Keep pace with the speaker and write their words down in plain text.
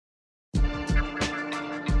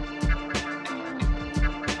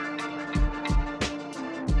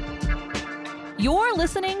You're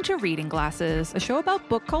listening to Reading Glasses, a show about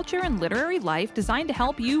book culture and literary life designed to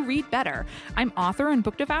help you read better. I'm author and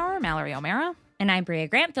book devourer Mallory O'Meara. And I'm Brea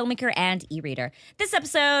Grant, filmmaker and e-reader. This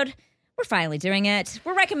episode, we're finally doing it.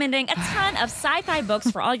 We're recommending a ton of sci-fi books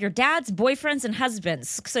for all your dads, boyfriends, and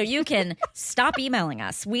husbands, so you can stop emailing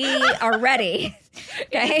us. We are ready.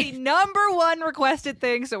 Okay? It's the number one requested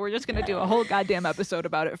thing, so we're just going to do a whole goddamn episode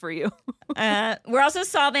about it for you. We're also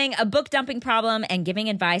solving a book dumping problem and giving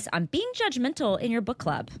advice on being judgmental in your book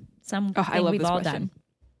club. I love we've this all question.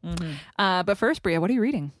 done. Mm-hmm. But first, Brea, what are you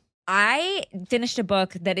reading? I finished a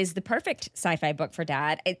book that is the perfect sci-fi book for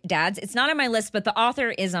dads. It's not on my list, but the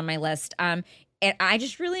author is on my list. And I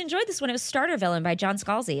just really enjoyed this one. It was Starter Villain by John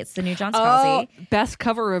Scalzi. It's the new John Scalzi. Oh, best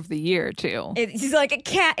cover of the year, too. It's like a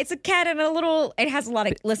cat. It's a cat in a little... It has a lot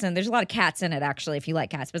of... Listen, there's a lot of cats in it, actually, if you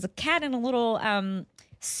like cats. But it's a cat in a little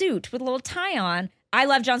suit with a little tie on. I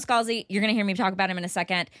love John Scalzi. You're going to hear me talk about him in a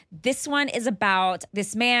second. This one is about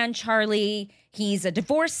this man, Charlie. He's a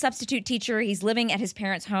divorced substitute teacher. He's living at his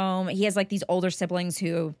parents' home. He has like these older siblings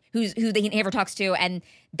who he never talks to, and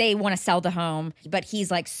they want to sell the home, but he's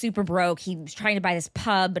like super broke. He's trying to buy this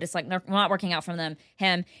pub, but it's like not working out for him.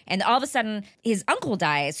 And all of a sudden, his uncle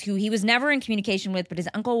dies, who he was never in communication with, but his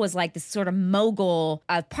uncle was like this sort of mogul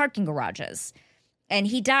of parking garages. And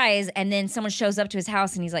he dies, and then someone shows up to his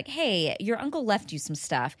house, and he's like, hey, your uncle left you some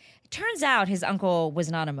stuff. It turns out his uncle was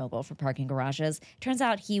not a mogul for parking garages. Turns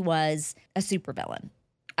out he was a supervillain.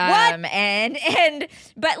 What?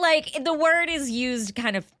 But like the word is used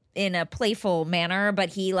kind of in a playful manner, but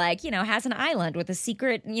he like, has an island with a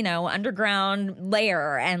secret, underground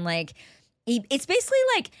lair. And like, it's basically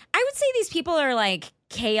like, I would say these people are like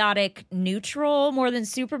chaotic neutral more than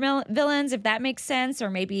super villains, if that makes sense, or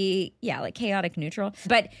maybe like chaotic neutral.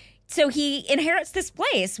 But so he inherits this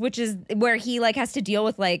place, which is where he like has to deal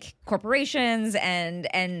with like corporations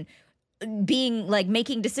and being like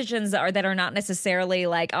making decisions that are not necessarily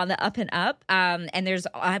like on the up and up. And there's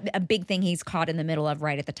a big thing he's caught in the middle of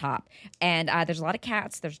right at the top. And there's a lot of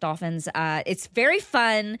cats, there's dolphins. It's very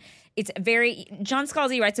fun. John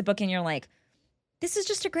Scalzi writes a book and you're like, this is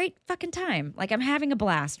just a great fucking time. Like, I'm having a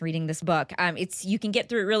blast reading this book. You can get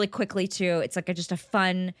through it really quickly too. It's like just a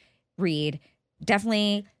fun read.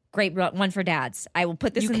 Definitely great one for dads. I will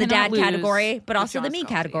put this in the dad category, but also the me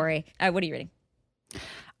category. What are you reading?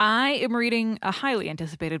 I am reading a highly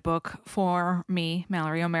anticipated book for me,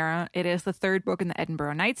 Mallory O'Meara. It is the third book in the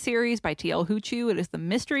Edinburgh Nights series by T.L. Huchu. It is The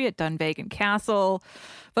Mystery at Dunvegan Castle.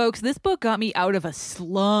 Folks, this book got me out of a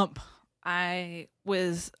slump.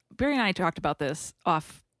 Barry and I talked about this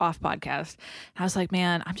off podcast. I was like,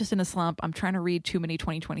 man, I'm just in a slump. I'm trying to read too many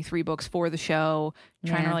 2023 books for the show,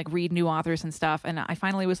 trying to like read new authors and stuff. And I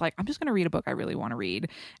finally was like, I'm just going to read a book I really want to read.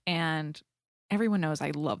 And everyone knows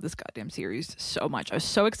I love this goddamn series so much. I was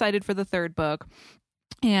so excited for the third book.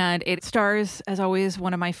 And it stars, as always,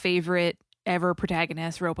 one of my favorite ever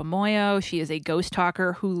protagonist, Ropa Moyo. She is a ghost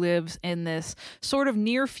talker who lives in this sort of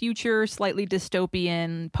near future, slightly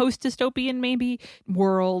dystopian, post-dystopian maybe,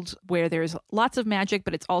 world where there's lots of magic,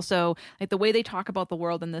 but it's also like the way they talk about the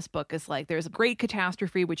world in this book is like there's a great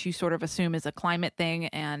catastrophe, which you sort of assume is a climate thing,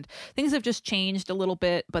 and things have just changed a little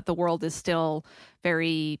bit, but the world is still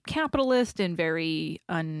very capitalist and very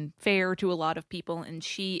unfair to a lot of people, and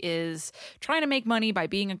she is trying to make money by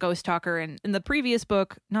being a ghost talker. And in the previous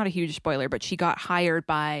book, not a huge spoiler, but she got hired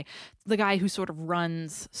by the guy who sort of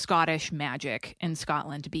runs Scottish magic in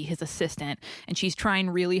Scotland to be his assistant, and she's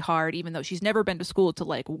trying really hard, even though she's never been to school, to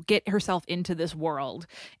like get herself into this world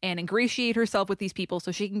and ingratiate herself with these people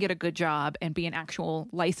so she can get a good job and be an actual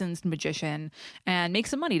licensed magician and make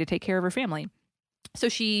some money to take care of her family. So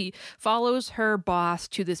she follows her boss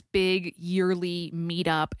to this big yearly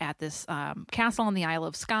meetup at this castle on the Isle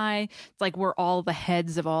of Skye. It's like where all the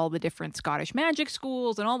heads of all the different Scottish magic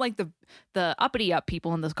schools and all like the uppity up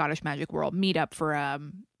people in the Scottish magic world meet up for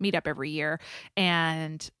meetup every year.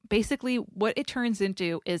 And basically what it turns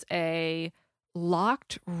into is a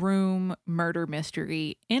locked room murder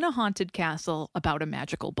mystery in a haunted castle about a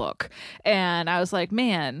magical book. And I was like,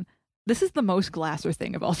 man, this is the most Glasser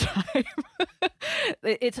thing of all time.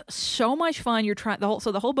 It's so much fun.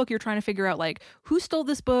 The whole book you're trying to figure out like who stole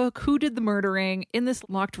this book, who did the murdering in this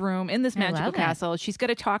locked room in this magical castle. She's got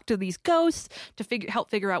to talk to these ghosts to help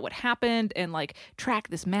figure out what happened and like track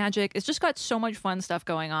this magic. It's just got so much fun stuff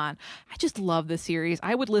going on. I just love this series.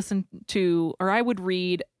 I would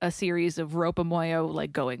read a series of Ropa Moyo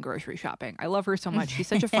like going grocery shopping. I love her so much. She's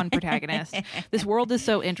such a fun protagonist. This world is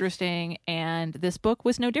so interesting, and this book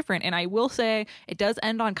was no different. And I will say it does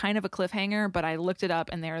end on kind of a cliffhanger, but I looked it it up,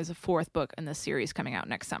 and there is a 4th book in this series coming out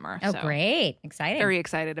next summer. Oh, so great. Exciting. very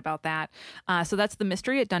excited about that. So that's The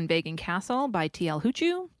Mystery at Dunvegan Castle by T.L.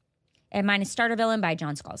 Huchu. And mine is Starter Villain by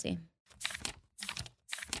John Scalzi.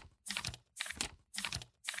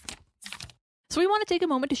 So we want to take a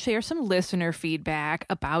moment to share some listener feedback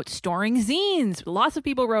about storing zines. Lots of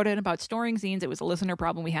people wrote in about storing zines. It was a listener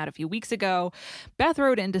problem we had a few weeks ago. Beth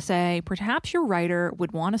wrote in to say, perhaps your writer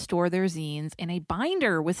would want to store their zines in a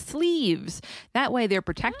binder with sleeves. That way they're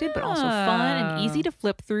protected, but also fun and easy to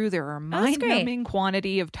flip through. There are a mind-numbing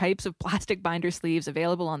quantity of types of plastic binder sleeves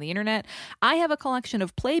available on the internet. I have a collection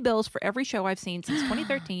of playbills for every show I've seen since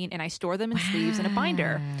 2013, and I store them in sleeves in a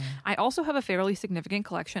binder. I also have a fairly significant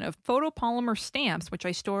collection of photopolymer stamps, which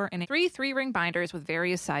I store in 3-ring binders with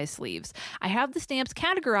various size sleeves. I have the stamps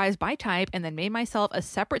categorized by type and then made myself a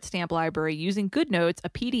separate stamp library using GoodNotes, a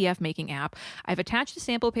PDF making app. I've attached a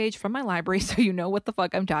sample page from my library so you know what the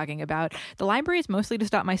fuck I'm talking about. The library is mostly to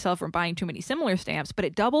stop myself from buying too many similar stamps, but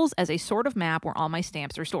it doubles as a sort of map where all my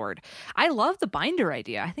stamps are stored. I love the binder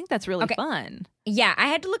idea. I think that's really fun. Yeah, I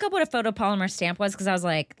had to look up what a photopolymer stamp was because I was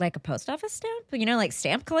like a post office stamp? You know, like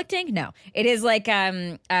stamp collecting? No. It is like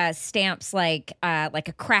stamps like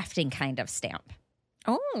a crafting kind of stamp.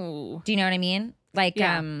 Oh. Do you know what I mean? Like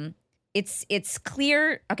it's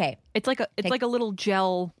clear. Okay. It's like a little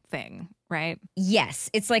gel thing, right? Yes.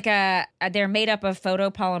 It's like they're made up of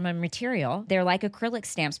photopolymer material. They're like acrylic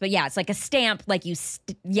stamps, but yeah, it's like a stamp. Like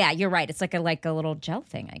you're right. It's like a little gel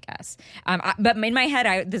thing, I guess. But in my head,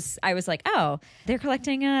 I was like, oh, they're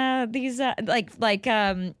collecting these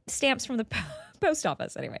stamps from the post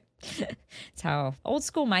office. Anyway, it's how old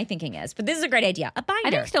school my thinking is. But this is a great idea. A binder.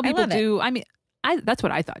 I think still people do. I mean, that's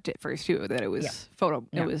what I thought at first too. That it was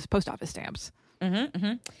it was post office stamps.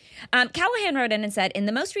 Callahan wrote in and said, in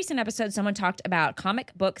the most recent episode, someone talked about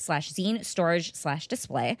comic book /zine storage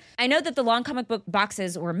 /display. I know that the long comic book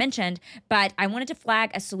boxes were mentioned, but I wanted to flag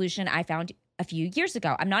a solution I found a few years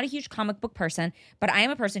ago. I'm not a huge comic book person, but I am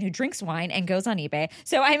a person who drinks wine and goes on eBay.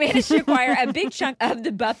 So I managed to acquire a big chunk of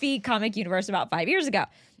the Buffy comic universe about 5 years ago.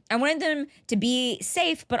 I wanted them to be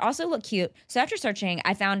safe, but also look cute. So after searching,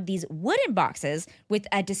 I found these wooden boxes with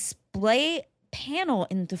a display panel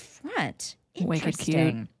in the front. Wicked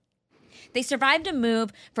cute. They survived a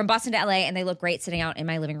move from Boston to LA, and they look great sitting out in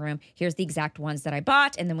my living room. Here's the exact ones that I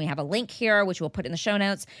bought, and then we have a link here, which we'll put in the show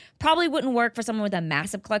notes. Probably wouldn't work for someone with a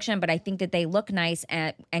massive collection, but I think that they look nice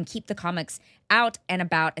and keep the comics out and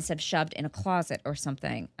about instead of shoved in a closet or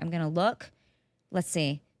something. I'm going to look. Let's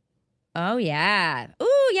see. Oh, yeah.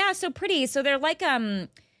 Ooh, yeah, so pretty. So they're like a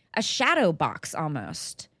shadow box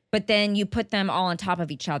almost. But then you put them all on top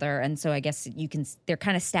of each other, and so I guess they're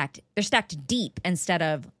kind of stacked. They're stacked deep instead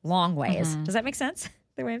of long ways. Mm-hmm. Does that make sense?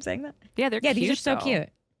 The way I'm saying that? Yeah, they're cute. These are so cute.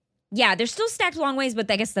 Yeah, they're still stacked long ways,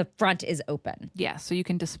 but I guess the front is open. Yeah, so you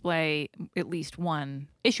can display at least one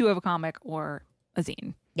issue of a comic or a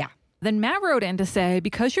zine. Yeah. Then Matt wrote in to say,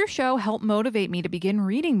 because your show helped motivate me to begin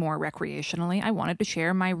reading more recreationally, I wanted to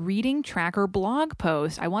share my reading tracker blog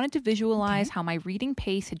post. I wanted to visualize how my reading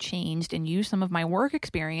pace had changed and use some of my work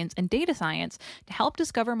experience and data science to help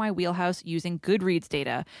discover my wheelhouse using Goodreads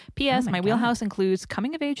data. P.S. my wheelhouse includes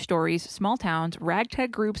coming-of-age stories, small towns,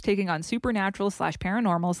 ragtag groups taking on supernatural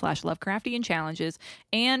 /paranormal /Lovecraftian challenges,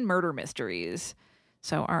 and murder mysteries.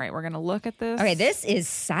 So, all right, we're going to look at this. Okay, this is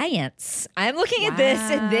science. I'm looking at this,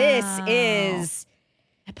 and this is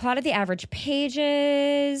I plotted the average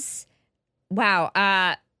pages. Wow.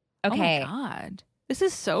 Okay. Oh, my God. This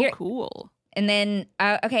is so cool. And then,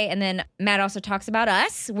 and then Matt also talks about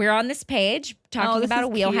us. We're on this page talking about a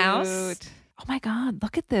wheelhouse. Cute. Oh, my God.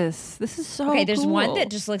 Look at this. This is so Okay, there's cool. one that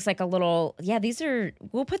just looks like a little,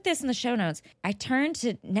 we'll put this in the show notes. I turned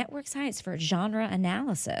to network science for genre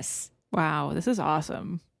analysis. Wow, this is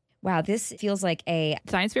awesome. Wow, this feels like a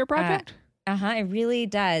science fair project. It really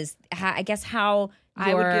does. I guess how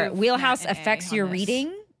your wheelhouse affects your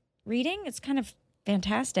reading. It's kind of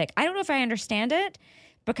fantastic. I don't know if I understand it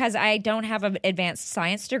because I don't have an advanced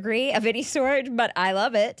science degree of any sort, but I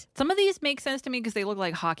love it. Some of these make sense to me because they look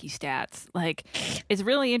like hockey stats. Like, it's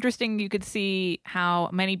really interesting. You could see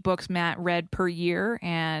how many books Matt read per year.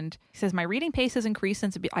 And he says, my reading pace has increased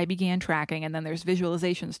since I began tracking. And then there's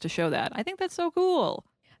visualizations to show that. I think that's so cool.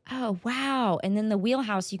 Oh, wow. And then the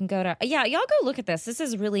wheelhouse, you can go to, y'all go look at this. This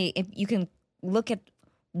is really, if you can look at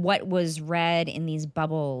what was read in these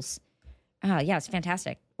bubbles. Yeah, it's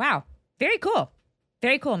fantastic. Wow. Very cool.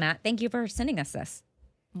 Very cool, Matt. Thank you for sending us this.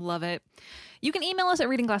 Love it. You can email us at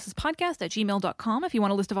readingglassespodcast@gmail.com if you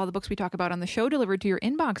want a list of all the books we talk about on the show delivered to your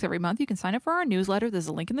inbox every month. You can sign up for our newsletter. There's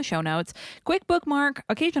a link in the show notes. Quick bookmark.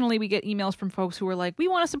 Occasionally we get emails from folks who are like, we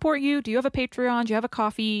want to support you. Do you have a Patreon? Do you have a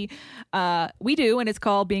coffee? We do, and it's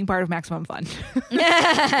called Being Part of Maximum Fun.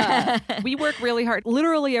 We work really hard,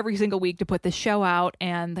 literally every single week, to put this show out,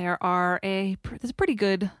 and there's a pretty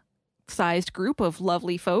good sized group of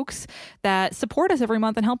lovely folks that support us every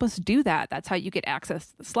month and help us do that. That's how you get access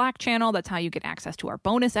to the Slack channel. That's how you get access to our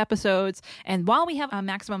bonus episodes. And while we have a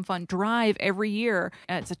Maximum Fun drive every year,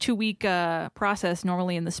 it's a 2-week process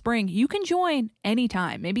normally in the spring, you can join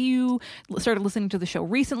anytime. Maybe you started listening to the show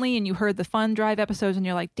recently and you heard the fun drive episodes and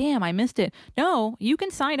you're like, damn, I missed it. No, you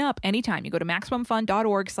can sign up anytime. You go to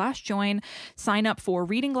MaximumFun.org/join, sign up for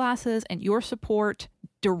Reading Glasses, and your support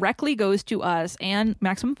directly goes to us and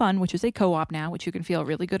Maximum Fun, which is a co-op now, which you can feel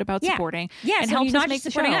really good about supporting. Yeah, and so helps you're us not make just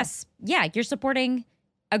the show. supporting us. Yeah, you're supporting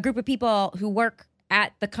a group of people who work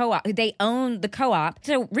at the co-op. They own the co-op.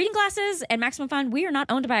 So Reading Glasses and Maximum Fun, we are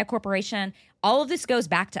not owned by a corporation. All of this goes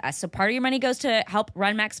back to us. So part of your money goes to help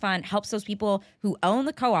run Max Fun, helps those people who own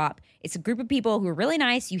the co-op. It's a group of people who are really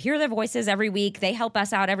nice. You hear their voices every week. They help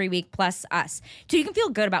us out every week, plus us. So you can feel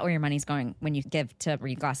good about where your money's going when you give to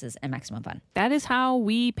Reading Glasses and Maximum Fun. That is how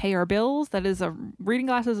we pay our bills. Reading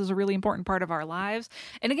Glasses is a really important part of our lives.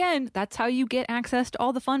 And again, that's how you get access to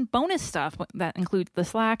all the fun bonus stuff. That includes the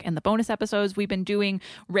Slack and the bonus episodes. We've been doing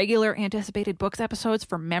regular anticipated books episodes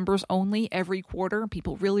for members only every quarter.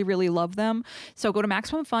 People really, really love them. So go to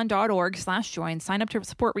MaximumFun.org/join, sign up to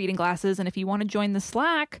support Reading Glasses. And if you want to join the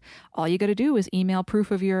Slack, all you got to do is email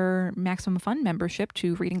proof of your Maximum Fun membership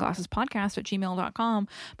to readingglassespodcast@gmail.com.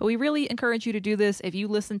 But we really encourage you to do this. If you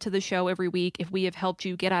listen to the show every week, if we have helped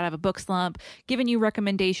you get out of a book slump, given you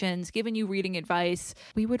recommendations, given you reading advice,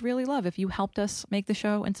 we would really love if you helped us make the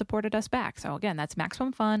show and supported us back. So again, that's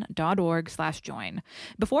MaximumFun.org/join.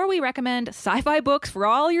 Before we recommend sci-fi books for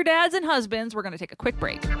all your dads and husbands, we're going to take a quick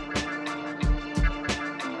break.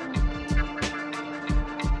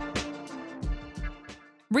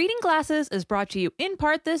 Reading Glasses is brought to you in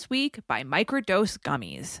part this week by Microdose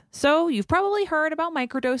Gummies. So you've probably heard about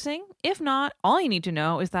microdosing. If not, all you need to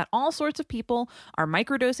know is that all sorts of people are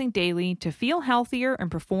microdosing daily to feel healthier and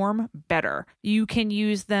perform better. You can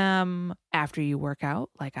use them after you work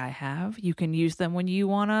out, like I have. You can use them when you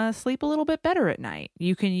want to sleep a little bit better at night.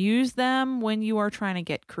 You can use them when you are trying to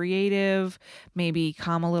get creative, maybe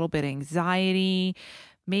calm a little bit of anxiety,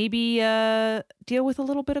 maybe deal with a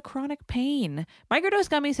little bit of chronic pain. Microdose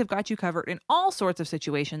Gummies have got you covered in all sorts of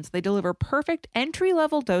situations. They deliver perfect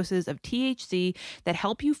entry-level doses of THC that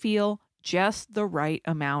help you feel just the right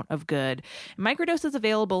amount of good. Microdose is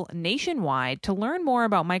available nationwide. To learn more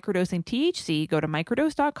about microdosing THC, go to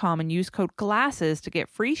microdose.com and use code GLASSES to get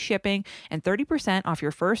free shipping and 30% off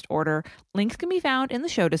your first order. Links can be found in the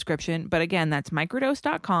show description, but again, that's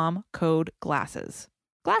microdose.com, code GLASSES.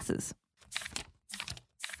 Glasses.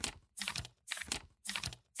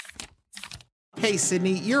 Hey,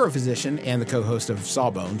 Sydney, you're a physician and the co-host of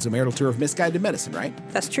Sawbones, a marital tour of misguided medicine, right?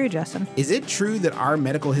 That's true, Justin. Is it true that our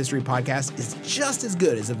medical history podcast is just as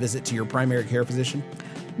good as a visit to your primary care physician?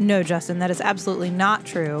 No, Justin, that is absolutely not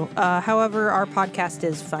true. However, our podcast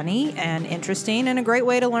is funny and interesting and a great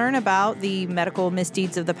way to learn about the medical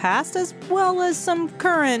misdeeds of the past, as well as some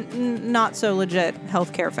current, not so legit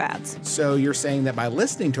healthcare fads. So you're saying that by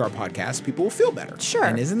listening to our podcast, people will feel better? Sure.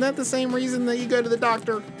 And isn't that the same reason that you go to the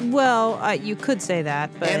doctor? Well, you could say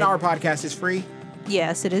that, but... And our podcast is free?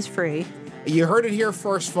 Yes, it is free. You heard it here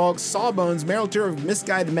first, folks. Sawbones, marital tour of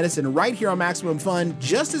misguided medicine right here on Maximum Fun,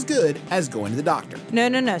 just as good as going to the doctor.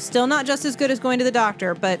 No. Still not just as good as going to the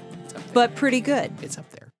doctor, but pretty good. It's up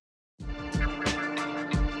there.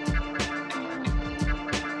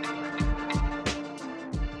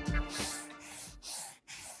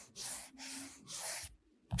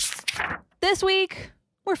 This week,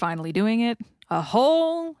 we're finally doing it. A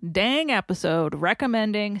whole dang episode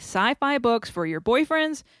recommending sci-fi books for your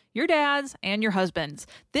boyfriends, your dads, and your husbands.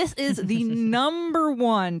 This is the number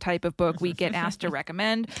one type of book we get asked to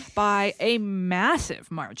recommend by a massive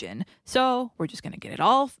margin. So we're just going to get it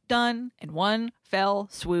all done in one fell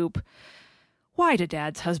swoop. Why do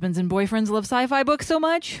dads, husbands, and boyfriends love sci-fi books so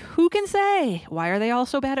much? Who can say? Why are they all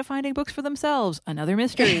so bad at finding books for themselves? Another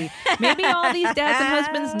mystery. Maybe all these dads and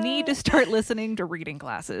husbands need to start listening to Reading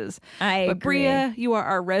Glasses. I agree. But Bria, you are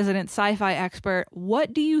our resident sci-fi expert.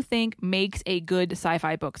 What do you think makes a good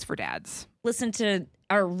sci-fi books for dads? Listen to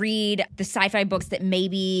or read the sci-fi books that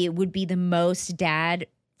maybe would be the most dad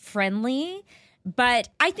friendly. But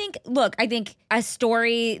I think a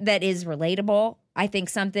story that is relatable, I think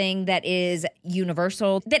something that is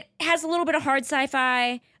universal, that has a little bit of hard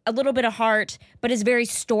sci-fi, a little bit of heart, but is very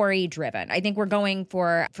story driven. I think we're going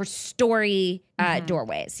for story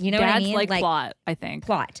doorways. You know Dads what I mean? like plot, I think.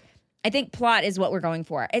 Plot. I think plot is what we're going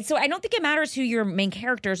for. And so I don't think it matters who your main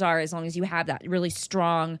characters are as long as you have that really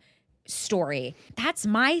strong story. That's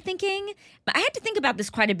my thinking. But I had to think about this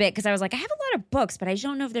quite a bit because I was like, I have a lot of books, but I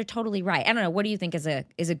don't know if they're totally right. I don't know. What do you think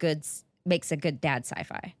makes a good dad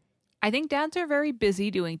sci-fi? I think dads are very busy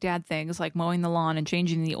doing dad things like mowing the lawn and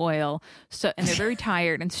changing the oil. And they're very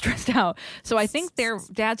tired and stressed out. So I think their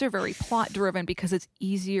dads are very plot driven because it's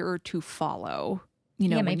easier to follow,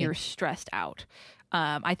 when you're stressed out.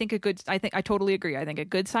 I totally agree. I think a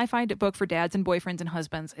good sci-fi book for dads and boyfriends and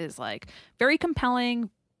husbands is like very compelling,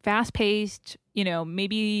 fast paced,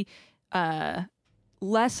 maybe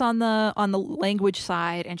less on the language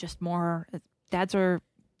side and just more dads are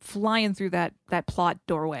flying through that plot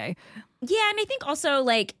doorway. Yeah, and I think also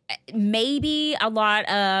like maybe a lot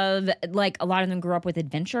of them grew up with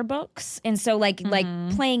adventure books, and so like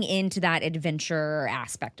playing into that adventure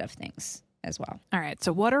aspect of things as well. All right,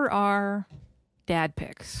 so what are our dad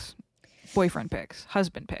picks, boyfriend picks,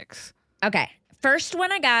 husband picks? Okay, first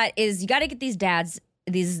one I got is you got to get these dads.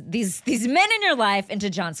 These men in your life into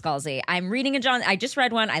John Scalzi. I'm reading I just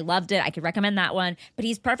read one. I loved it. I could recommend that one. But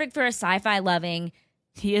he's perfect for a sci-fi loving.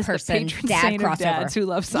 He is person, the patron dad saint crossover. of dads who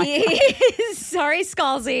love sci-fi. Sorry,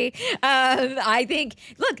 Scalzi. I think,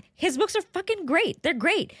 look, his books are fucking great. They're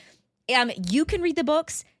great. You can read the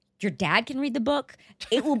books. Your dad can read the book.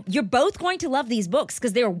 You're both going to love these books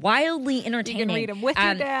because they're wildly entertaining. You can read them with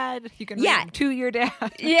your dad. You can read them to your dad.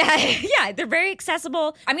 Yeah. They're very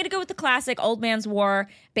accessible. I'm going to go with the classic Old Man's War.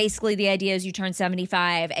 Basically, the idea is you turn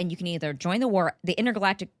 75 and you can either join the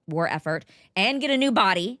intergalactic war effort and get a new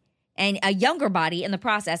body and a younger body in the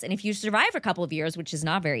process. And if you survive a couple of years, which is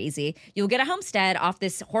not very easy, you'll get a homestead off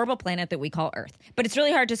this horrible planet that we call Earth. But it's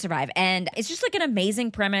really hard to survive. And it's just like an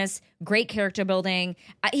amazing premise, great character building.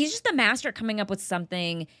 He's just a master at coming up with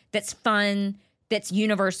something that's fun, that's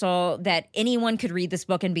universal, that anyone could read this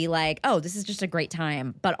book and be like, oh, this is just a great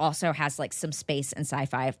time, but also has like some space and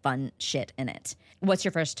sci-fi fun shit in it. What's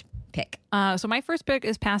your first pick? So my first pick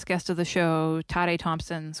is past guest of the show, Todd A.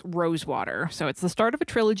 Thompson's Rosewater. So it's the start of a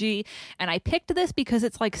trilogy, and I picked this because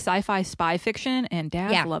it's like sci-fi spy fiction, and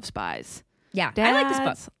dads love spies. Yeah, dads I like this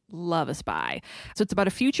book. Love a spy. So it's about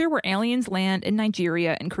a future where aliens land in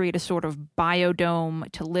Nigeria and create a sort of biodome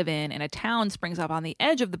to live in, and a town springs up on the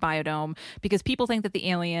edge of the biodome because people think that the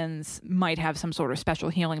aliens might have some sort of special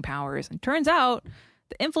healing powers. And turns out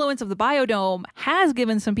the influence of the biodome has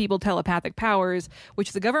given some people telepathic powers,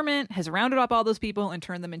 which the government has rounded up all those people and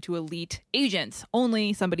turned them into elite agents.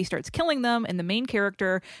 Only somebody starts killing them, and the main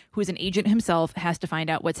character, who is an agent himself, has to find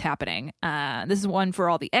out what's happening. This is one for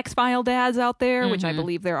all the X-File dads out there, which I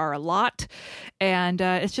believe there are a lot. And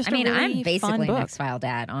it's just really I'm basically fun book. an X-File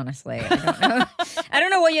dad, honestly. I don't know. I don't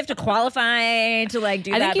know what you have to qualify to like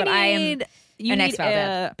do that, but I am an X-File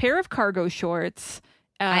dad. A pair of cargo shorts.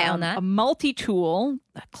 I own that. A multi-tool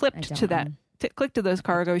clipped to those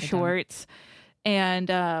cargo shorts.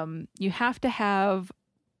 And you have to have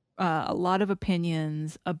a lot of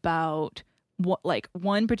opinions about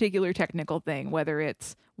one particular technical thing, whether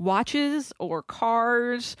it's watches or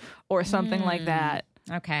cars or something like that.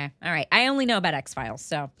 Okay. All right. I only know about X-Files,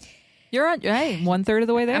 so. You're on 1/3 of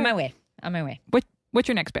the way there. On my way. What's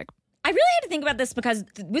your next pick? I really had to think about this because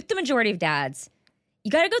with the majority of dads, you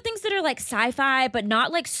got to go things that are like sci-fi, but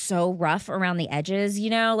not like so rough around the edges,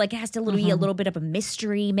 Like it has to be a little bit of a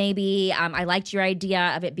mystery, maybe. I liked your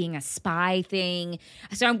idea of it being a spy thing.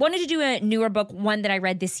 So I wanted to do a newer book, one that I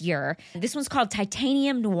read this year. This one's called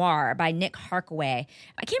Titanium Noir by Nick Harkaway.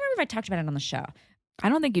 I can't remember if I talked about it on the show. I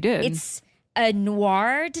don't think you did. It's a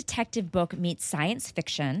noir detective book meets science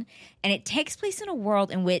fiction, and it takes place in a world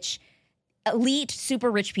in which elite, super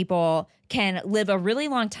rich people can live a really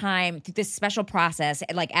long time through this special process.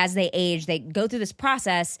 Like as they age, they go through this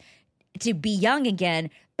process to be young again.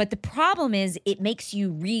 But the problem is it makes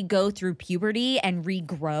you go through puberty and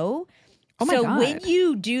regrow. Oh my God. When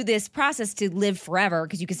you do this process to live forever,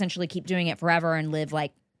 because you can essentially keep doing it forever and live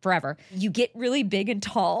like forever, you get really big and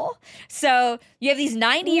tall. So you have these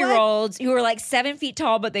 90-year-olds who are like 7 feet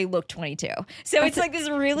tall, but they look 22. So it's like this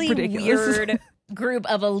really weird group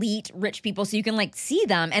of elite rich people, so you can like see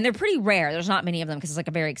them, and they're pretty rare. There's not many of them because it's like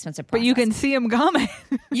a very expensive process. But you can see them coming.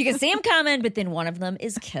 You can see them coming, but then one of them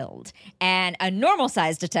is killed, and a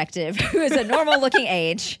normal-sized detective who is a normal-looking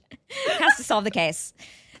age has to solve the case.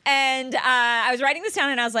 And I was writing this down,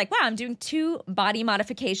 and I was like, wow, I'm doing 2 body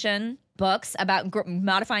modification books about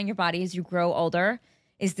modifying your body as you grow older.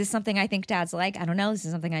 Is this something I think dads like? I don't know. This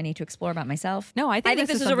is something I need to explore about myself. No, I think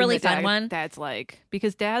this is a really fun one. Dads like,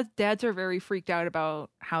 because dads are very freaked out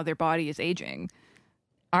about how their body is aging.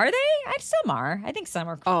 Are they? Some are. I think some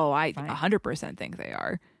are. Oh, I fine. 100% think they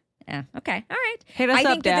are. Yeah. Okay. All right. Hit us I up,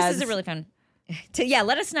 think that dads. this is a really fun.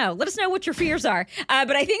 Let us know. Let us know what your fears are.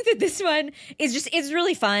 But I think that this one is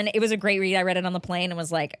really fun. It was a great read. I read it on the plane and was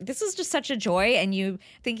like, this is just such a joy. And you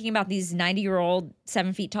thinking about these 90-year-old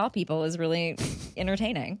 7 feet tall people is really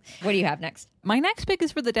entertaining. What do you have next? My next pick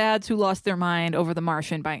is for the dads who lost their mind over The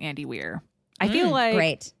Martian by Andy Weir. I feel like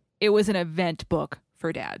great. It was an event book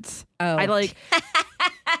for dads. Oh. I like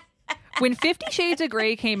when 50 Shades of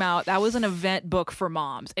Grey came out, that was an event book for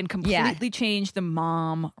moms and completely changed the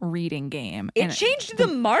mom reading game. It changed the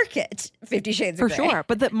market, 50 Shades of Grey. For sure.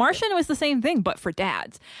 But The Martian was the same thing, but for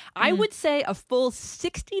dads. I would say a full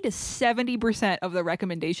 60 to 70% of the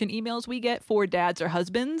recommendation emails we get for dads or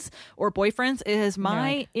husbands or boyfriends is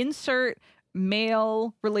my insert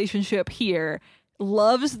male relationship here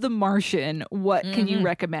loves The Martian. What can you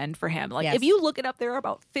recommend for him? Like, if you look it up, there are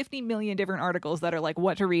about 50 million different articles that are like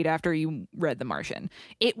what to read after you read The Martian.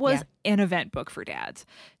 It was an event book for dads.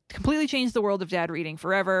 Completely changed the world of dad reading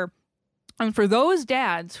forever. And for those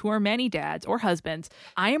dads who are many dads or husbands,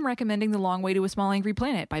 I am recommending The Long Way to a Small Angry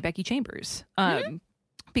Planet by Becky Chambers.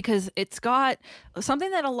 Because it's got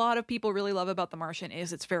something that a lot of people really love about The Martian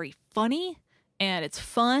is it's very funny. And it's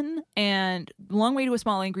fun, and Long Way to a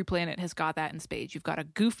Small Angry Planet has got that in spades. You've got a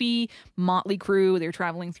goofy, motley crew. They're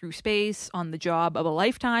traveling through space on the job of a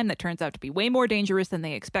lifetime that turns out to be way more dangerous than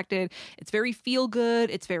they expected. It's very feel-good.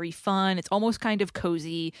 It's very fun. It's almost kind of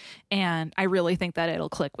cozy, and I really think that it'll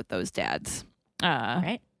click with those dads.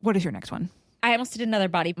 Right. What is your next one? I almost did another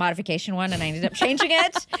body modification one, and I ended up changing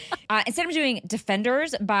it. Instead of doing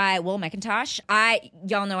Defenders by Will McIntosh,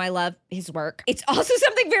 y'all know I love his work. It's also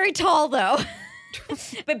something very tall, though.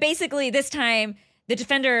 But basically, this time, the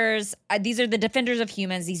Defenders, these are the Defenders of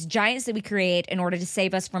humans, these giants that we create in order to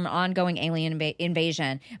save us from ongoing alien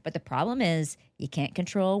invasion. But the problem is, you can't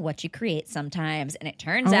control what you create sometimes. And it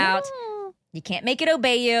turns out you can't make it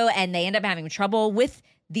obey you, and they end up having trouble with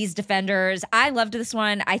these Defenders. I loved this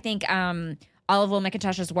one. I think all of Will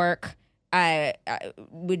McIntosh's work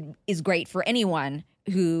is great for anyone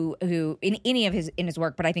who in any of his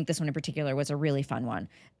work, but I think this one in particular was a really fun one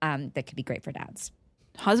that could be great for dads.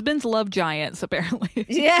 Husbands love giants, apparently.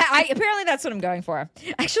 Yeah, apparently that's what I'm going for.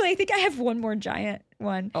 Actually, I think I have one more giant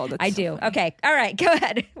one. Oh, that's I so do. funny. Okay, all right, go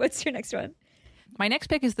ahead. What's your next one? My next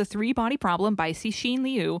pick is The Three Body Problem by Cixin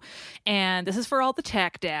Liu, and this is for all the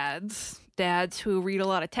tech dads who read a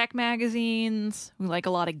lot of tech magazines, who like a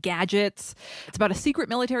lot of gadgets. It's about a secret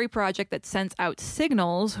military project that sends out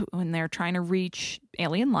signals when they're trying to reach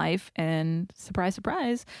alien life, and surprise,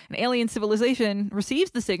 surprise, an alien civilization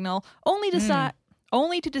receives the signal only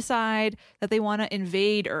to decide that they want to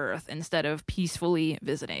invade Earth instead of peacefully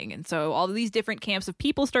visiting. And so all of these different camps of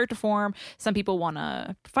people start to form. Some people want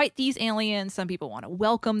to fight these aliens. Some people want to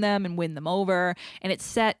welcome them and win them over. And it's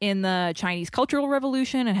set in the Chinese Cultural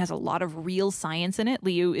Revolution and has a lot of real science in it.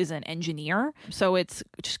 Liu is an engineer. So it's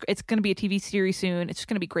going to be a TV series soon. It's just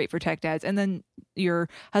going to be great for tech dads. And then your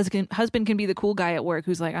husband can be the cool guy at work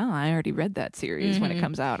who's like, oh, I already read that series when it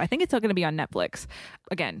comes out. I think it's going to be on Netflix.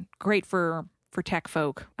 Again, great for tech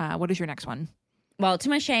folk. What is your next one? Well, to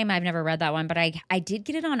my shame, I've never read that one, but I did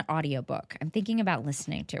get it on audiobook. I'm thinking about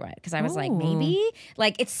listening to it because I was like, maybe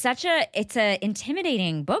like it's a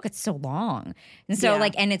intimidating book. It's so long. And so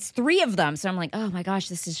and it's 3 of them. So I'm like, oh my gosh,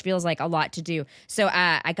 this just feels like a lot to do. So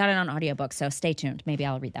I got it on audiobook. So stay tuned. Maybe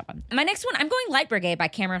I'll read that one. My next one, I'm going Light Brigade by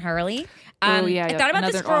Cameron Hurley. I thought about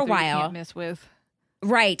this for a while. You can't miss with.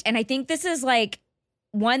 Right. And I think this is like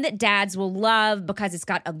one that dads will love because it's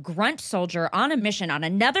got a grunt soldier on a mission on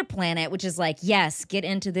another planet, which is like, yes, get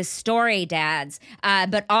into this story, dads.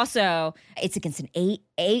 But also, it's against an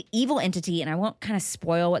evil entity, and I won't kind of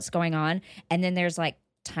spoil what's going on. And then there's like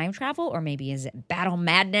time travel, or maybe is it battle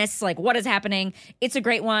madness? Like, what is happening? It's a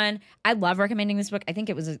great one. I love recommending this book. I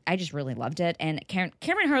think I just really loved it. And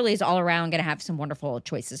Cameron Hurley is all around going to have some wonderful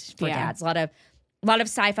choices for dads. A lot of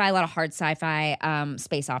sci-fi, a lot of hard sci-fi,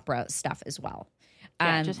 space opera stuff as well.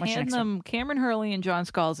 Yeah, just hand them Cameron Hurley and John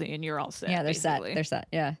Scalzi, and you're all set. Yeah, they're basically. set. They're set.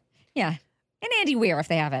 Yeah, yeah. And Andy Weir if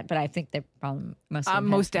they haven't, but I think they probably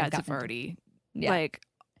most dads have already. Yeah. Like,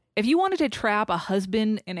 if you wanted to trap a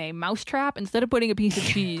husband in a mousetrap, instead of putting a piece of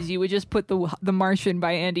cheese, you would just put the Martian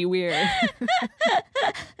by Andy Weir.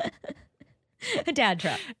 A dad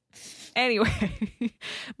trap. Anyway,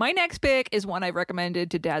 my next pick is one I've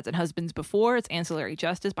recommended to dads and husbands before. It's Ancillary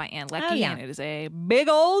Justice by Ann Leckie, and it is a big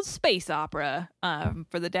old space opera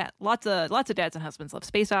for the dad. Lots of dads and husbands love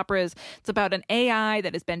space operas. It's about an AI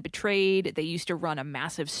that has been betrayed. They used to run a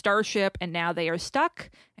massive starship, and now they are stuck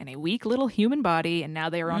in a weak little human body, and now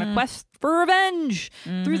they are on a quest for revenge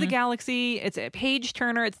through the galaxy. It's a page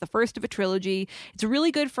turner. It's the first of a trilogy. It's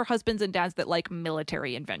really good for husbands and dads that like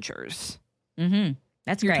military adventures. Mm-hmm.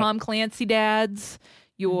 That's your great. Tom Clancy dads,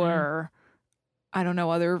 your I don't know,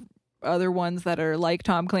 other ones that are like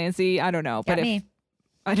Tom Clancy. I don't know, Got but me. if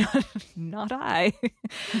I don't, not I,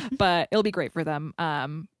 but it'll be great for them.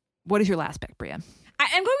 What is your last pick, Bria?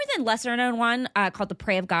 I'm going with a lesser known one called The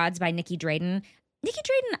Prey of Gods by Nikki Drayden. Nikki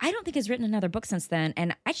Drayden, I don't think has written another book since then,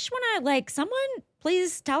 and I just want to someone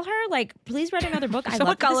please tell her please write another book. I Someone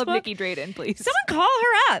love call this up book. Nikki Drayden, please. Someone call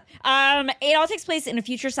her up. It all takes place in a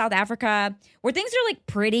future South Africa where things are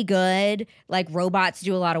pretty good. Robots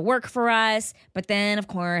do a lot of work for us, but then of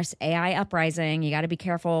course AI uprising. You got to be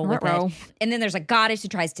careful with it. And then there's a goddess who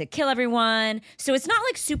tries to kill everyone. So it's not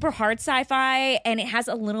super hard sci-fi, and it has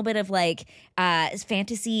a little bit of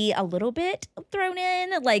fantasy, a little bit thrown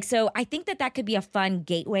in. So I think that could be a fun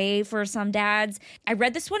gateway for some dads. I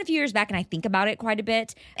read this one a few years back, and I think about it quite a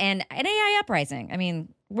bit. And an AI uprising. I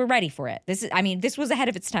mean, we're ready for it. This was ahead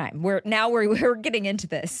of its time. We're getting into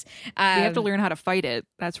this. We have to learn how to fight it.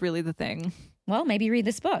 That's really the thing. Well, maybe read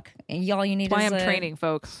this book. And all you need That's is why I'm training,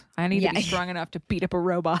 folks. I need to be strong enough to beat up a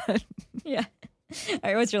robot. Yeah. All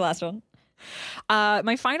right, what's your last one?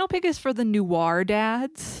 My final pick is for the noir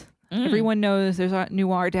dads. Everyone knows there's a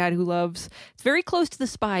noir dad who loves, it's very close to the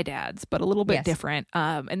spy dads, but a little bit different.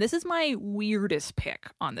 And this is my weirdest pick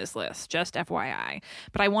on this list, just FYI.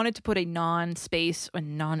 But I wanted to put a non-space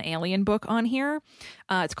and non-alien book on here.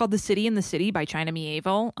 It's called The City in the City by China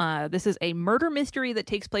Miéville. This is a murder mystery that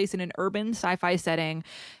takes place in an urban sci-fi setting.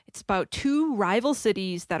 It's about two rival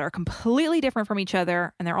cities that are completely different from each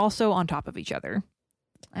other, and they're also on top of each other.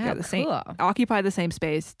 Oh, cool. Occupy the same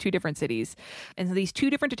space, two different cities. And so these two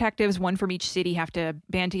different detectives, one from each city, have to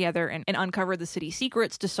band together and uncover the city's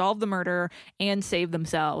secrets to solve the murder and save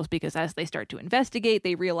themselves, because as they start to investigate,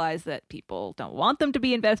 they realize that people don't want them to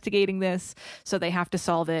be investigating this, so they have to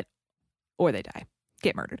solve it or they die.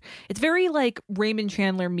 Get murdered. It's very like Raymond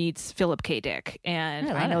Chandler meets Philip K. Dick, and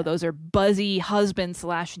I know those are buzzy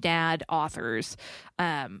husband/dad authors.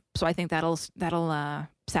 So I think that'll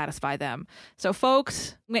satisfy them. So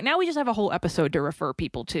folks, now we just have a whole episode to refer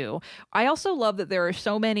people to. I also love that there are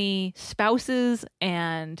so many spouses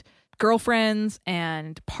and girlfriends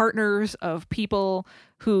and partners of people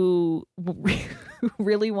who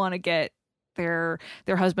really want to get their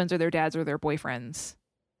husbands or their dads or their boyfriends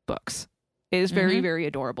books. It is very, very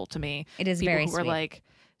adorable to me. It is people very who sweet. are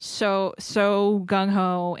so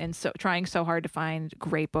gung-ho and so trying so hard to find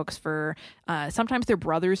great books for sometimes their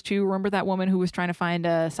brothers too. Remember that woman who was trying to find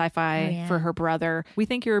a sci-fi for her brother? We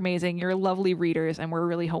think you're amazing. You're lovely readers, and we're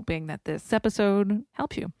really hoping that this episode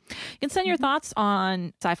helps you. You can send your thoughts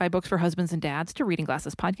on sci-fi books for husbands and dads to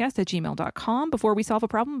readingglassespodcast@gmail.com. Before we solve a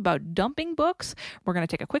problem about dumping books, we're going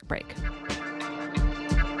to take a quick break.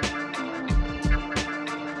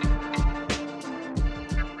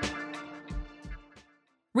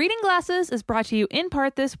 Reading Glasses is brought to you in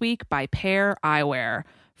part this week by Pair Eyewear.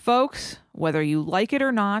 Folks, whether you like it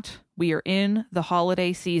or not, we are in the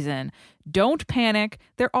holiday season. Don't panic.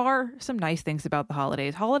 There are some nice things about the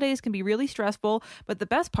holidays. Holidays can be really stressful, but the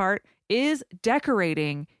best part is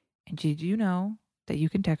decorating. And did you know that you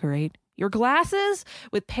can decorate your glasses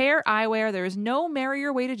with Pair Eyewear? There is no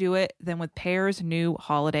merrier way to do it than with Pair's new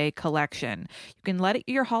holiday collection. You can let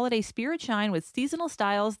your holiday spirit shine with seasonal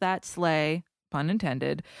styles that slay. Pun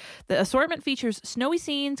intended. The assortment features snowy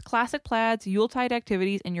scenes, classic plaids, Yuletide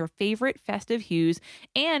activities, and your favorite festive hues.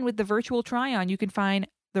 And with the virtual try-on, you can find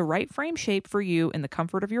the right frame shape for you in the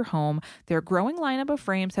comfort of your home. Their growing lineup of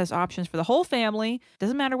frames has options for the whole family.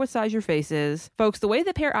 Doesn't matter what size your face is. Folks, the way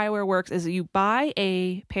the Pair Eyewear works is that you buy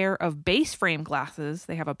a pair of base frame glasses.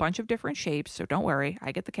 They have a bunch of different shapes, so don't worry.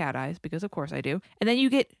 I get the cat eyes because of course I do. And then you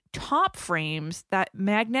get top frames that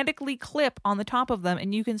magnetically clip on the top of them,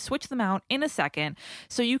 and you can switch them out in a second.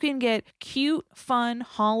 So you can get cute, fun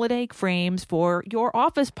holiday frames for your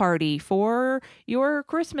office party, for your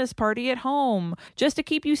Christmas party at home, just to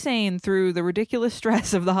keep you sane through the ridiculous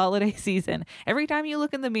stress of the holiday season. Every time you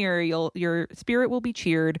look in the mirror, your spirit will be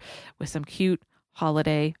cheered with some cute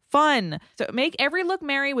holiday fun. So make every look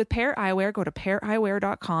merry with Pair Eyewear. Go to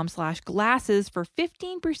paireyewear.com/glasses for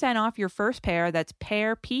 15% off your first pair. That's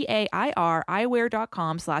pair, P-A-I-R,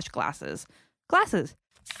 eyewear.com/glasses. Glasses.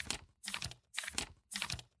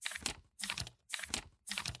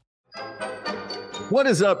 What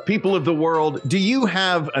is up, people of the world? Do you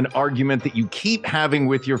have an argument that you keep having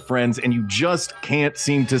with your friends and you just can't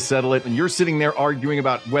seem to settle it? And you're sitting there arguing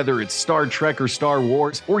about whether it's Star Trek or Star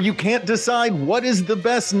Wars, or you can't decide what is the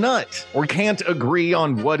best nut, or can't agree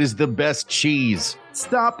on what is the best cheese.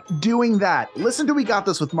 Stop doing that. Listen to We Got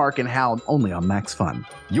This with Mark and Hal only on Max Fun.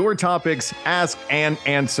 Your topics asked and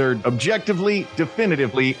answered objectively,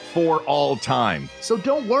 definitively, for all time. So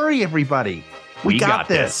don't worry, everybody. We got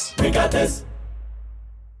this. We got this.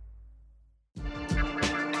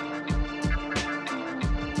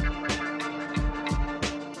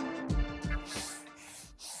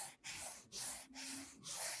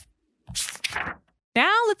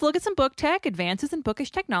 Now let's look at some book tech, advances in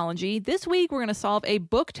bookish technology. This week, we're going to solve a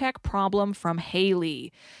book tech problem from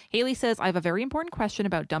Haley. Haley says, I have a very important question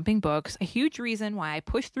about dumping books. A huge reason why I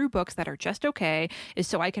push through books that are just okay is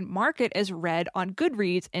so I can mark it as read on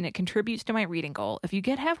Goodreads, and it contributes to my reading goal. If you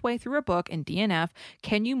get halfway through a book in DNF,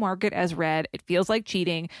 can you mark it as read? It feels like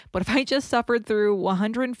cheating, but if I just suffered through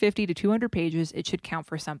 150 to 200 pages, it should count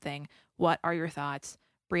for something. What are your thoughts?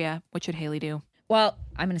 Bria, what should Haley do? Well,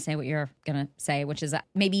 I'm going to say what you're going to say, which is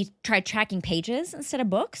maybe try tracking pages instead of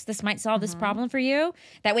books. This might solve this problem for you.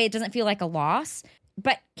 That way it doesn't feel like a loss.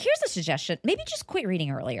 But here's a suggestion. Maybe just quit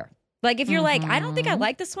reading earlier. Like if you're like, I don't think I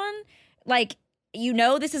like this one. Like, you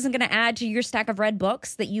know, this isn't going to add to your stack of read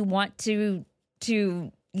books that you want to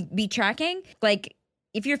be tracking. Like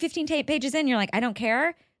if you're 15 pages in, you're like, I don't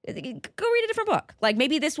care. Go read a different book. Like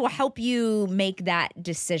maybe this will help you make that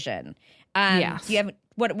decision. Yes. Do you have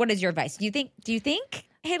what is your advice? Do you think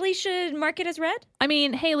Haley should mark it as read? I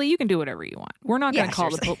mean, Haley, you can do whatever you want. We're not going to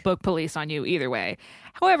call the book police on you either way.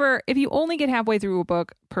 However, if you only get halfway through a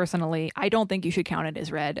book, personally, I don't think you should count it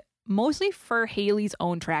as read, mostly for Haley's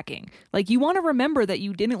own tracking. Like, you want to remember that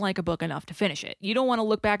you didn't like a book enough to finish it. You don't want to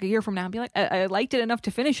look back a year from now and be like, I liked it enough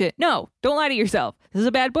to finish it. No, don't lie to yourself. This is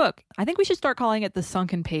a bad book. I think we should start calling it the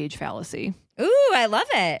sunken page fallacy. Ooh, I love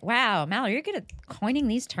it. Wow, Mallory, you're good at coining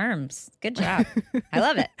these terms. Good job. I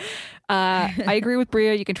love it. I agree with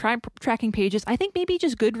Bria. You can try tracking pages. I think maybe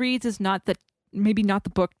just Goodreads is not the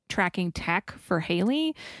book tracking tech for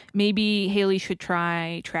Haley. Maybe Haley should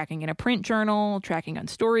try tracking in a print journal, tracking on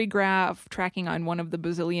StoryGraph, tracking on one of the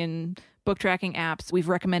bazillion book tracking apps we've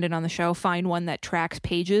recommended on the show. Find one that tracks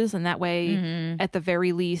pages, and that way, at the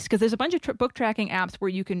very least, because there's a bunch of book tracking apps where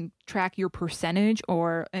you can track your percentage,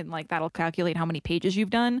 and like that'll calculate how many pages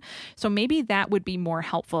you've done. So maybe that would be more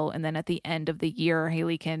helpful. And then at the end of the year,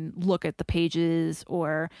 Haley can look at the pages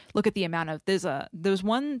or look at the amount of there's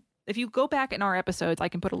one. If you go back in our episodes, I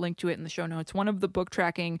can put a link to it in the show notes. One of the book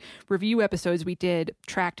tracking review episodes we did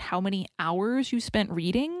tracked how many hours you spent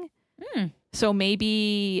reading. So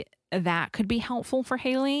maybe that could be helpful for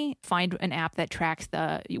Haley. Find an app that tracks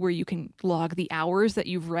where you can log the hours that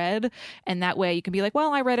you've read. And that way you can be like,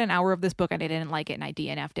 well, I read an hour of this book and I didn't like it and I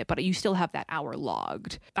DNF'd it, but you still have that hour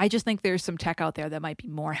logged. I just think there's some tech out there that might be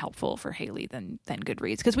more helpful for Haley than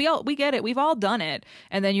Goodreads. Because we get it. We've all done it.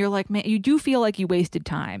 And then you're like, man, you do feel like you wasted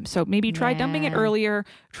time. So maybe try dumping it earlier,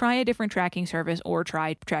 try a different tracking service, or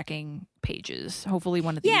try tracking pages. Hopefully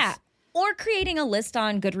one of these. Yeah. Or creating a list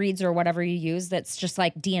on Goodreads or whatever you use that's just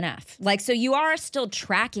like DNF. Like, so you are still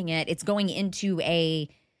tracking it. It's going into a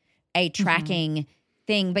tracking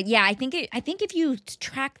thing. But yeah, I think if you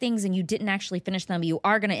track things and you didn't actually finish them, you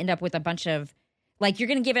are going to end up with a bunch of, like, you're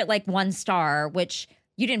going to give it like 1 star, which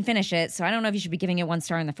you didn't finish it. So I don't know if you should be giving it 1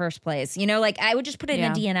 star in the first place. You know, like I would just put it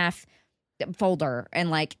in a DNF folder, and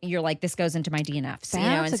like you're like, this goes into my DNFs, you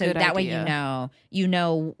know, and so that way you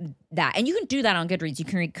know that, and you can do that on Goodreads. You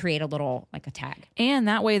can create a little like a tag, and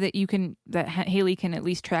that way that Haley can at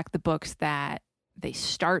least track the books that they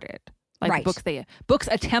started, like the books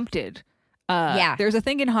attempted. There's a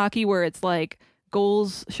thing in hockey where it's like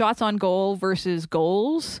shots on goal versus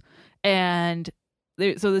goals, and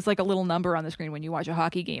so there's like a little number on the screen when you watch a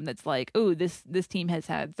hockey game that's like, oh, this team has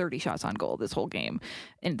had 30 shots on goal this whole game.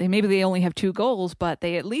 And maybe they only have 2 goals, but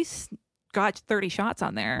they at least got 30 shots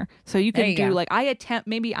on there. So you can do like, I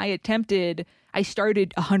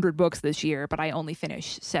started 100 books this year, but I only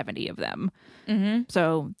finished 70 of them.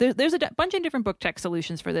 So there's a bunch of different book tech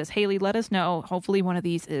solutions for this. Haley, let us know. Hopefully one of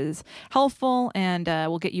these is helpful, and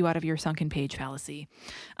we'll get you out of your sunken page fallacy.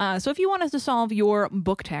 So if you want us to solve your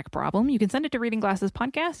book tech problem, you can send it to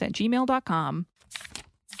readingglassespodcast@gmail.com.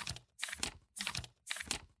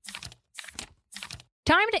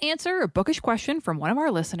 Time to answer a bookish question from one of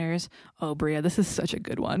our listeners. Oh, Bria, this is such a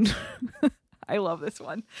good one. I love this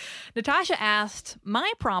one. Natasha asked,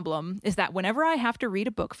 my problem is that whenever I have to read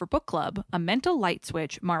a book for book club, a mental light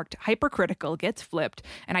switch marked hypercritical gets flipped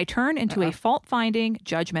and I turn into a fault-finding,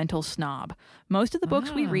 judgmental snob. Most of the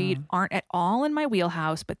books we read aren't at all in my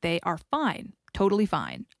wheelhouse, but they are fine. Totally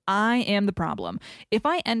fine. I am the problem. If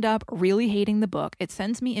I end up really hating the book, it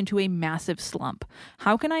sends me into a massive slump.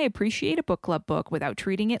 How can I appreciate a book club book without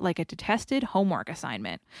treating it like a detested homework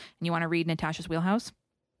assignment? And you want to read Natasha's wheelhouse?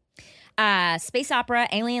 Space opera,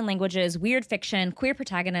 alien languages, weird fiction, queer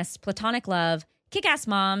protagonists, platonic love, kick-ass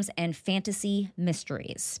moms, and fantasy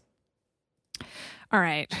mysteries. All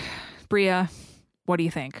right. Bria, what do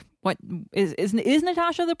you think? What is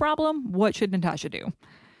Natasha the problem? What should Natasha do?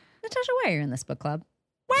 Natasha, why are you in this book club?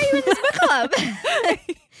 Why are you in this book club?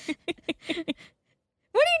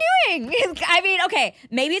 What are you doing? I mean, okay,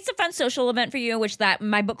 maybe it's a fun social event for you, which that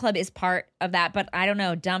my book club is part of that, but I don't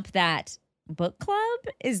know, dump that book club?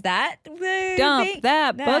 Is that the dump thing?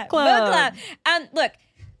 that book club? Look,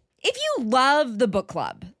 if you love the book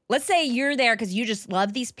club, let's say you're there because you just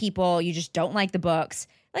love these people, you just don't like the books.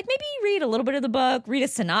 Like maybe you read a little bit of the book, read a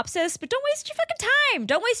synopsis, but don't waste your fucking time.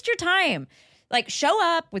 Don't waste your time. Like show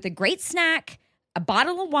up with a great snack, a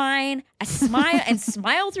bottle of wine, a smile, and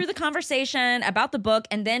smile through the conversation about the book,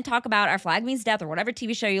 and then talk about Our Flag Means Death or whatever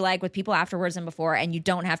TV show you like with people afterwards and before, and you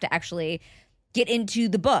don't have to actually get into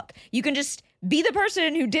the book. You can just be the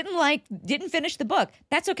person who didn't finish the book.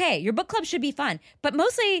 That's okay. Your book club should be fun. But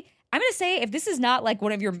mostly, I'm going to say if this is not like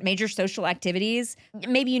one of your major social activities,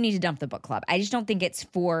 maybe you need to dump the book club. I just don't think it's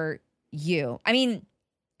for you. I mean,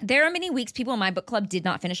 there are many weeks people in my book club did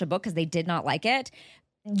not finish a book because they did not like it.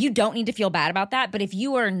 You don't need to feel bad about that. But if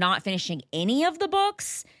you are not finishing any of the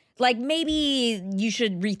books, like maybe you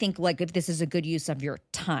should rethink like if this is a good use of your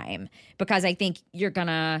time, because I think you're going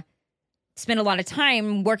to spend a lot of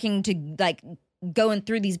time working to like going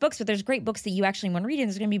through these books, but there's great books that you actually want to read, and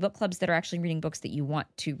there's going to be book clubs that are actually reading books that you want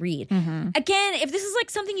to read. Mm-hmm. Again, if this is like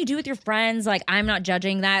something you do with your friends, like I'm not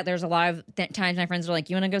judging that. There's a lot of times my friends are like,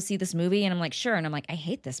 you want to go see this movie? And I'm like, sure. And I'm like, I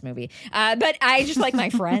hate this movie. But I just like my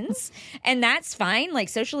friends, and that's fine. Like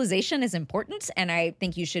socialization is important, and I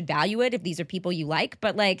think you should value it if these are people you like,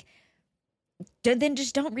 but like, then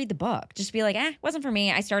just don't read the book. Just be like, wasn't for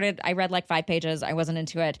me. I read like 5 pages. I wasn't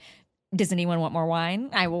into it. Does anyone want more wine?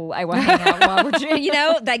 I will hang out while we're drinking. You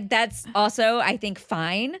know, like that's also, I think,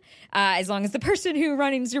 fine. As long as the person who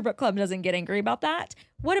runs your book club doesn't get angry about that.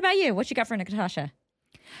 What about you? What you got for Natasha?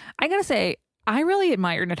 I gotta say, I really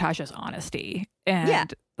admire Natasha's honesty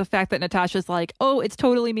and the fact that Natasha's like, oh, it's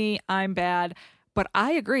totally me. I'm bad. But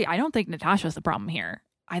I agree. I don't think Natasha's the problem here.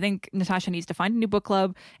 I think Natasha needs to find a new book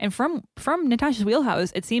club. And from Natasha's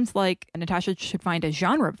wheelhouse, it seems like Natasha should find a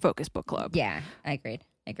genre-focused book club. Yeah, I agree.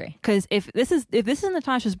 Because if this is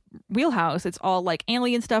Natasha's wheelhouse, it's all like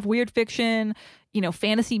alien stuff, weird fiction,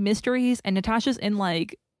 fantasy mysteries, and Natasha's in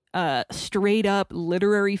like a straight up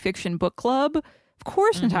literary fiction book club. Of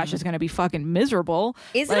course, Natasha's going to be fucking miserable.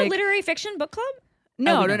 Is it a literary fiction book club?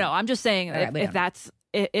 No. I'm just saying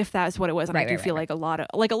if that's what it was, and I do feel like a lot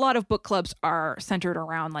of book clubs are centered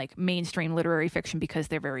around like mainstream literary fiction because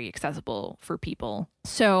they're very accessible for people.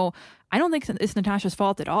 So I don't think it's Natasha's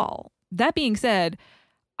fault at all. That being said,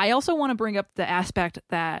 I also want to bring up the aspect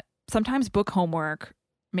that sometimes book homework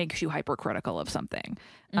makes you hypercritical of something.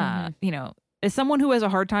 As someone who has a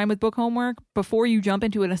hard time with book homework, before you jump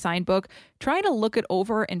into an assigned book, try to look it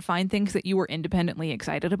over and find things that you were independently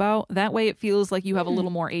excited about. That way it feels like you have a little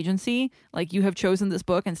more agency, like you have chosen this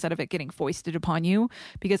book instead of it getting foisted upon you.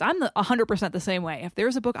 Because I'm 100% the same way. If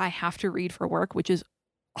there's a book I have to read for work, which is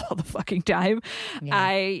all the fucking time,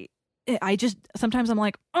 I just sometimes I'm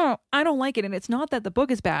like, oh, I don't like it. And it's not that the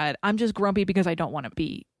book is bad. I'm just grumpy because I don't want to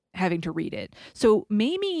be having to read it. So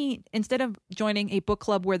maybe instead of joining a book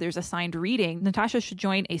club where there's assigned reading, Natasha should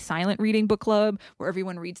join a silent reading book club where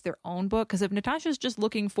everyone reads their own book. Because if Natasha's just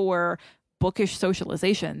looking for bookish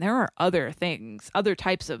socialization, there are other things, other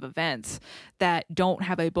types of events that don't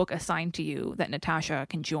have a book assigned to you that Natasha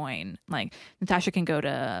can join. Like Natasha can go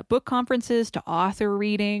to book conferences, to author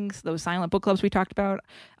readings, those silent book clubs we talked about.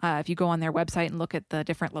 If you go on their website and look at the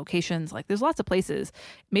different locations, like there's lots of places.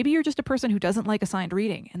 Maybe you're just a person who doesn't like assigned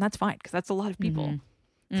reading, and that's fine because that's a lot of people.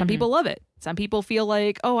 Some people love it. Some people feel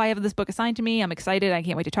like, oh, I have this book assigned to me. I'm excited. I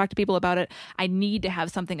can't wait to talk to people about it. I need to have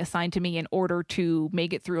something assigned to me in order to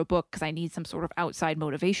make it through a book because I need some sort of outside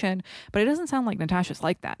motivation. But it doesn't sound like Natasha's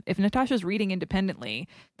like that. If Natasha's reading independently,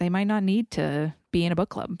 they might not need to be in a book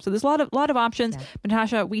club. So there's a lot of options. Yeah.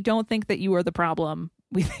 Natasha, we don't think that you are the problem.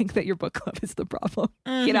 We think that your book club is the problem.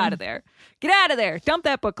 Get out of there. Get out of there. Dump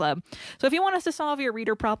that book club. So if you want us to solve your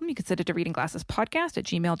reader problem, you can send it to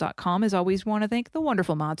readingglassespodcast@gmail.com. As always, want to thank the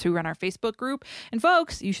wonderful mods who run our Facebook group. And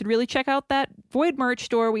folks, you should really check out that Void merch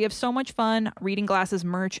store. We have so much fun Reading Glasses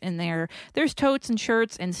merch in there. There's totes and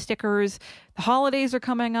shirts and stickers. The holidays are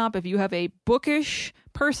coming up. If you have a bookish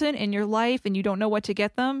person in your life and you don't know what to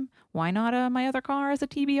get them, why not My Other Car as a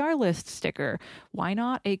TBR list sticker? Why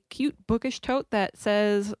not a cute bookish tote that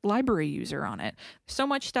says library user on it? So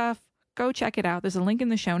much stuff. Go check it out. There's a link in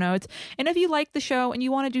the show notes. And if you like the show and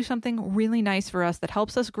you want to do something really nice for us that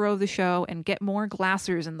helps us grow the show and get more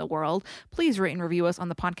glassers in the world, please rate and review us on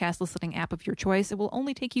the podcast listening app of your choice. It will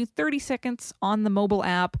only take you 30 seconds on the mobile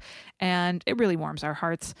app, and it really warms our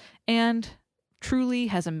hearts. And truly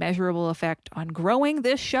has a measurable effect on growing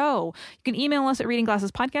this show. You can email us at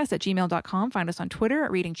readingglassespodcast@gmail.com. Find us on Twitter at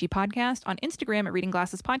readinggpodcast, on Instagram at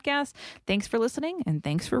readingglassespodcast. Thanks for listening, and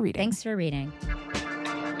thanks for reading. Thanks for reading.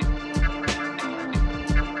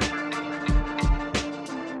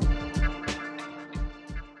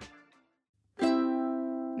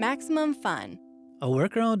 Maximum Fun, a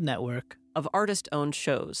worker-owned network of artist-owned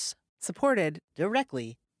shows. supported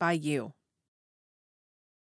directly by you.